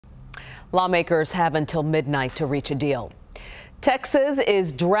Lawmakers have until midnight to reach a deal. Texas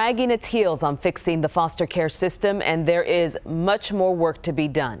is dragging its heels on fixing the foster care system, and there is much more work to be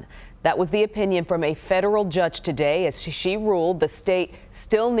done. That was the opinion from a federal judge today as she ruled the state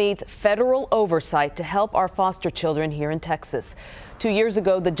still needs federal oversight to help our foster children here in Texas. 2 years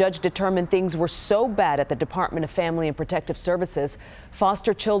ago, the judge determined things were so bad at the Department of Family and Protective Services,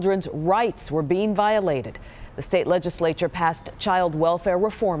 foster children's rights were being violated. The state legislature passed child welfare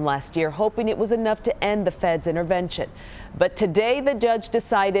reform last year, hoping it was enough to end the feds' intervention. But today, the judge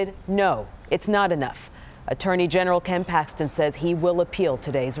decided no, it's not enough. Attorney General Ken Paxton says he will appeal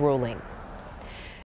today's ruling.